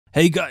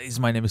Hey guys,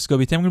 my name is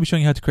Scoby. Today I'm going to be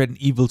showing you how to create an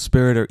evil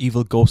spirit or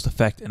evil ghost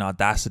effect in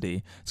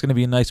Audacity. It's going to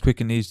be a nice,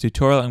 quick and easy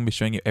tutorial. I'm going to be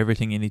showing you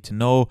everything you need to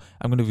know.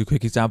 I'm going to give you a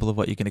quick example of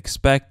what you can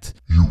expect.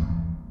 You,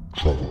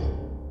 traveler,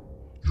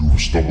 you have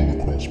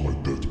stumbled across my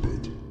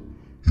deathbed.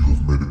 You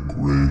have made a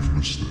grave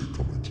mistake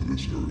coming to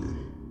this area.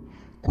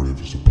 Grave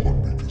is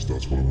upon me because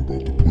that's what I'm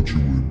about to put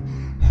you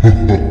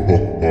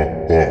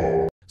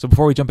in. So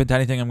before we jump into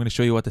anything, I'm going to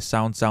show you what the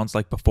sound sounds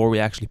like before we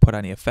actually put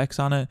any effects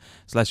on it.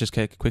 So let's just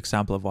take a quick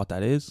sample of what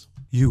that is.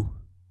 You,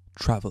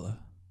 traveler,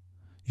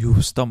 you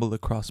have stumbled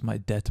across my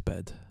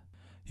deathbed.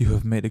 You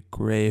have made a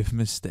grave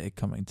mistake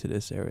coming to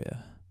this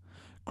area.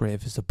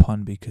 Grave is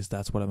upon me because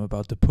that's what I'm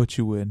about to put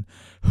you in.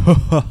 Ha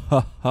ha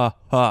ha ha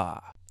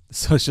ha.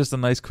 So it's just a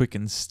nice, quick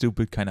and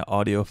stupid kind of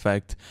audio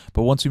effect.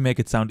 But once we make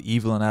it sound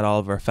evil and add all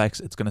of our effects,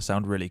 it's going to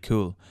sound really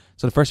cool.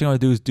 So the first thing I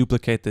want to do is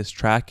duplicate this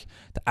track.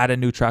 To add a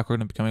new track, we're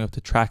going to be coming up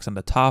to tracks on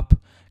the top.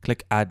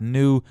 Click add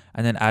new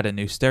and then add a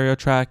new stereo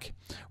track.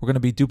 We're going to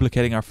be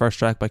duplicating our first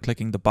track by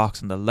clicking the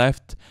box on the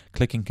left,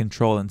 clicking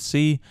Control and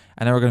C,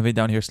 and then we're going to be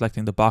down here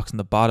selecting the box on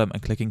the bottom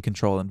and clicking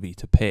Control and V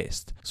to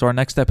paste. So our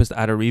next step is to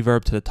add a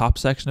reverb to the top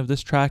section of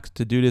this track.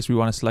 To do this, we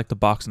want to select the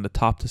box on the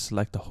top to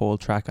select the whole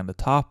track on the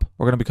top.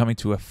 We're going to be coming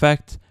to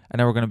Effect, and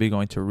then we're going to be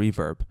going to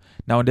Reverb.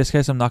 Now in this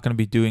case, I'm not going to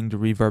be doing the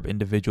reverb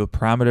individual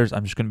parameters.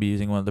 I'm just going to be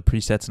using one of the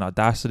presets in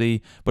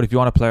Audacity. But if you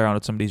want to play around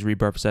with some of these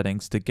reverb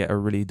settings to get a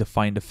really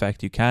defined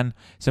effect, you can.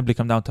 Simply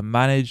come down to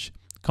Manage,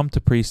 come to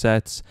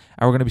Presets,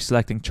 and we're going to be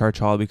selecting Church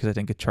Hall because I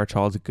think a Church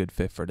Hall is a good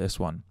fit for this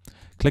one.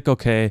 Click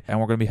OK, and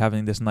we're going to be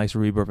having this nice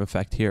reverb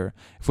effect here.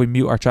 If we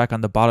mute our track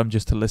on the bottom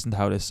just to listen to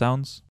how this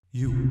sounds.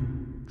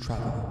 You,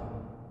 traveler,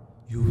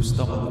 you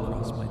stumbled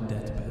across my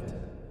deathbed.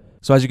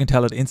 So as you can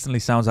tell, it instantly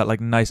sounds that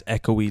like nice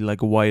echoey,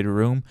 like wide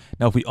room.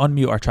 Now if we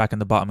unmute our track on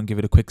the bottom and give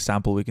it a quick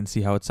sample, we can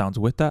see how it sounds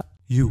with that.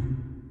 You,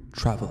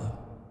 traveler,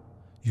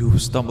 you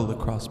stumbled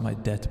across my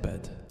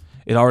deathbed.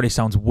 It already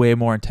sounds way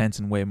more intense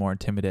and way more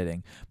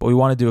intimidating, but we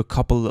want to do a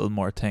couple little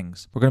more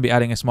things. We're going to be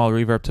adding a small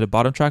reverb to the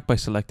bottom track by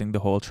selecting the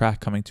whole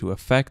track, coming to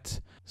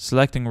Effect,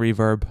 selecting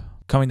Reverb,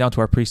 coming down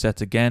to our presets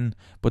again,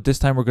 but this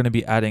time we're going to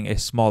be adding a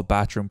small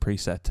bathroom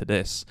preset to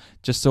this,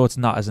 just so it's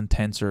not as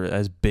intense or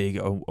as big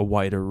a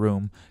wider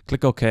room.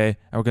 Click OK, and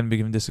we're going to be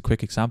giving this a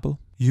quick example.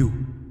 You,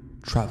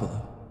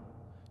 traveler,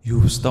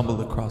 you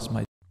stumbled across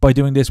my... By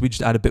doing this, we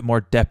just add a bit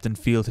more depth and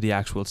feel to the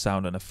actual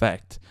sound and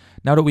effect.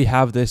 Now that we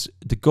have this,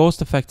 the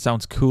ghost effect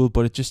sounds cool,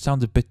 but it just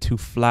sounds a bit too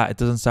flat. It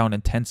doesn't sound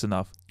intense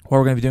enough. What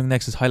we're going to be doing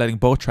next is highlighting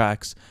both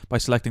tracks by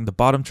selecting the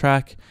bottom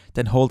track,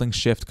 then holding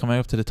shift, coming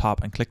up to the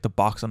top and click the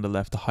box on the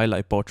left to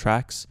highlight both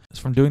tracks.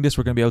 So from doing this,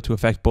 we're going to be able to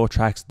affect both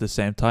tracks at the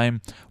same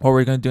time. What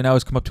we're going to do now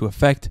is come up to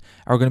Effect,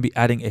 and we're going to be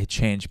adding a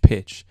change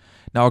pitch.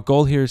 Now our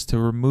goal here is to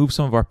remove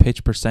some of our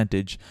pitch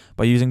percentage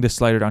by using this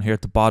slider down here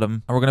at the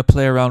bottom. And we're going to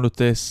play around with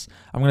this.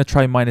 I'm going to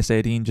try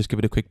 -18, just give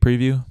it a quick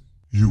preview.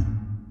 You,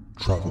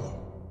 traveler,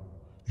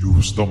 you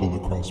have stumbled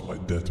across my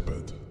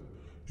deathbed.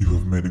 You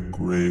have made a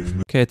grave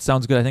mistake. Okay, it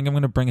sounds good. I think I'm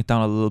going to bring it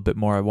down a little bit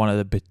more. I want it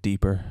a bit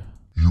deeper.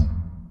 You,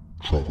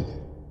 traveler,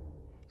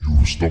 you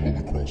have stumbled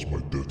across my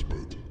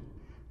deathbed.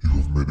 You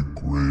have made a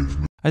grave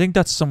mistake. I think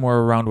that's somewhere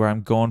around where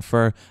I'm going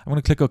for. I'm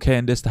going to click OK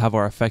on this to have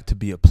our effect to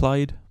be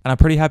applied. And I'm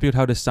pretty happy with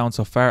how this sounds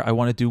so far. I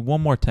want to do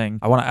one more thing.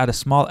 I want to add a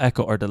small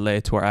echo or delay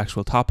to our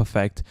actual top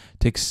effect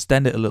to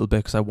extend it a little bit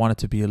because I want it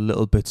to be a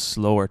little bit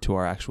slower to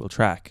our actual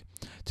track.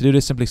 To do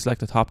this, simply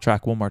select the top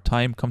track one more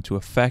time, come to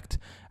Effect,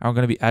 and we're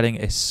going to be adding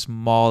a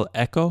small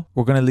echo.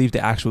 We're going to leave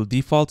the actual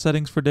default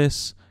settings for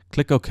this,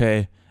 click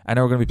OK, and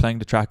now we're going to be playing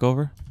the track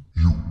over.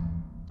 You,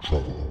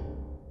 traveler,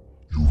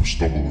 you have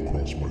stumbled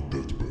across my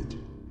deathbed.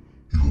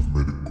 You have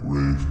made a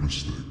grave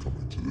mistake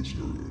coming to this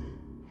area.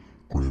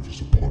 Grave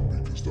is upon me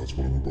because that's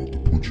what I'm about to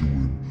put you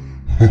in.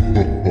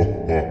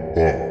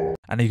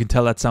 And you can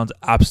tell that sounds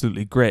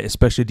absolutely great,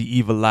 especially the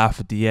evil laugh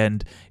at the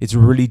end. It's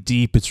really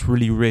deep, it's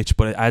really rich,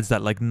 but it adds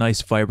that like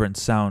nice vibrant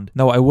sound.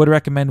 Now I would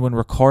recommend when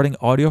recording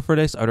audio for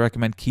this, I'd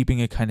recommend keeping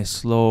it kind of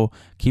slow,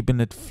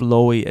 keeping it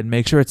flowy, and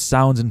make sure it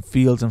sounds and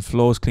feels and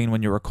flows clean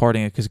when you're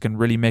recording it because it can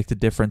really make the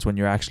difference when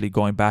you're actually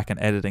going back and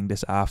editing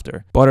this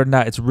after. But other than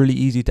that, it's really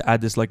easy to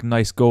add this like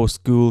nice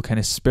ghost ghoul kind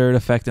of spirit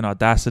effect in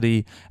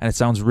Audacity, and it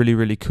sounds really,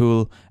 really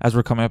cool. As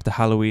we're coming up to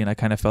Halloween, I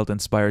kind of felt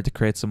inspired to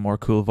create some more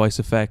cool voice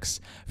effects.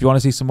 If you want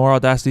to see some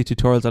more Audacity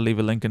tutorials, I'll leave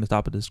a link in the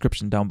top of the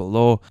description down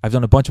below. I've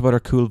done a bunch of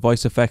other cool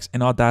voice effects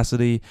in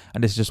Audacity,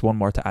 and this is just one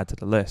more to add to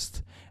the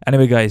list.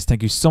 Anyway guys,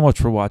 thank you so much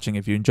for watching.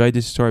 If you enjoyed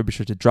this tutorial, be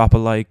sure to drop a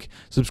like,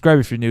 subscribe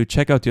if you're new,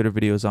 check out the other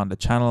videos on the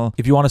channel.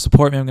 If you want to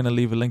support me, I'm going to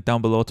leave a link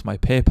down below to my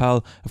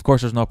PayPal. Of course,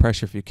 there's no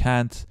pressure if you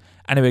can't.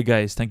 Anyway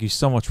guys, thank you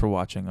so much for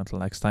watching. Until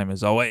next time,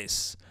 as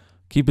always,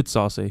 keep it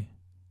saucy.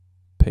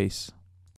 Peace.